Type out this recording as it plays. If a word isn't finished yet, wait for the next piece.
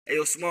Hey,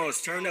 yo,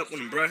 Smalls, turn up on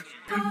him, bruh.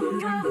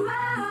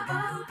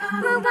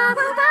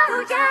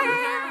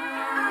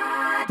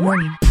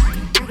 Warning.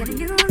 I got a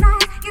new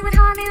life, you would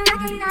hardly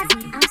recognize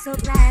me. I'm so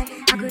glad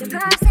I could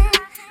have person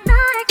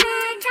like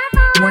me kept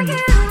on Warning.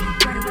 you.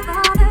 Why do I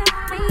bother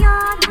when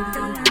you're not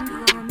the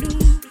one for me?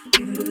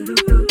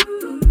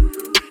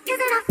 Is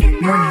it up in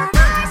Warning. love?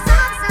 I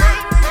saw the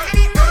sign, and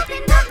it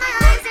opened up my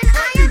eyes, and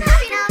I am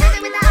happy now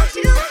living without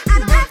you. I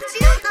don't have to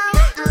you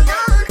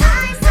alone.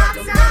 I saw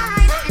the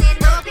sign, and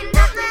it opened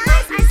up my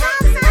eyes. I saw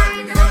the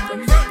sign.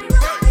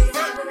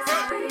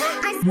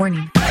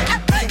 Warning.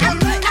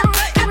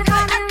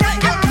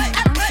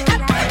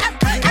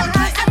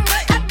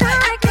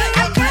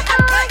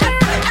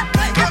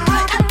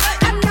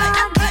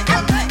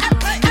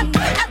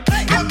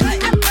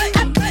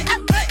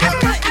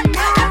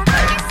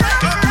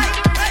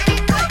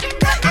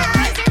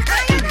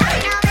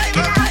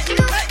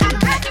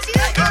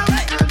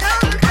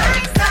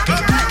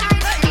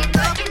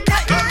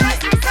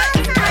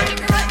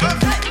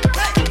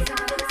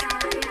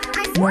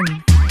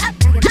 Warning.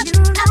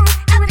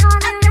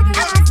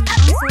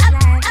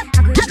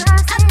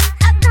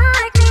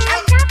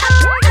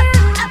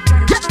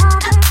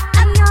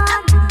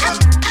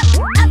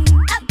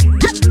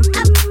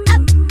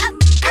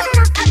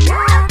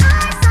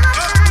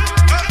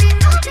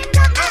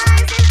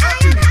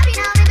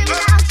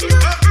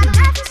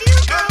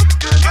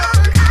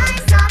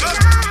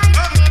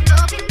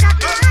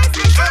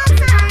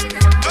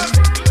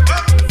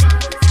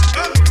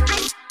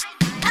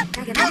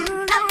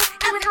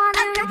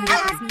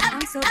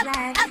 I'm so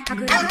glad I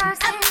could have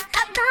lost it.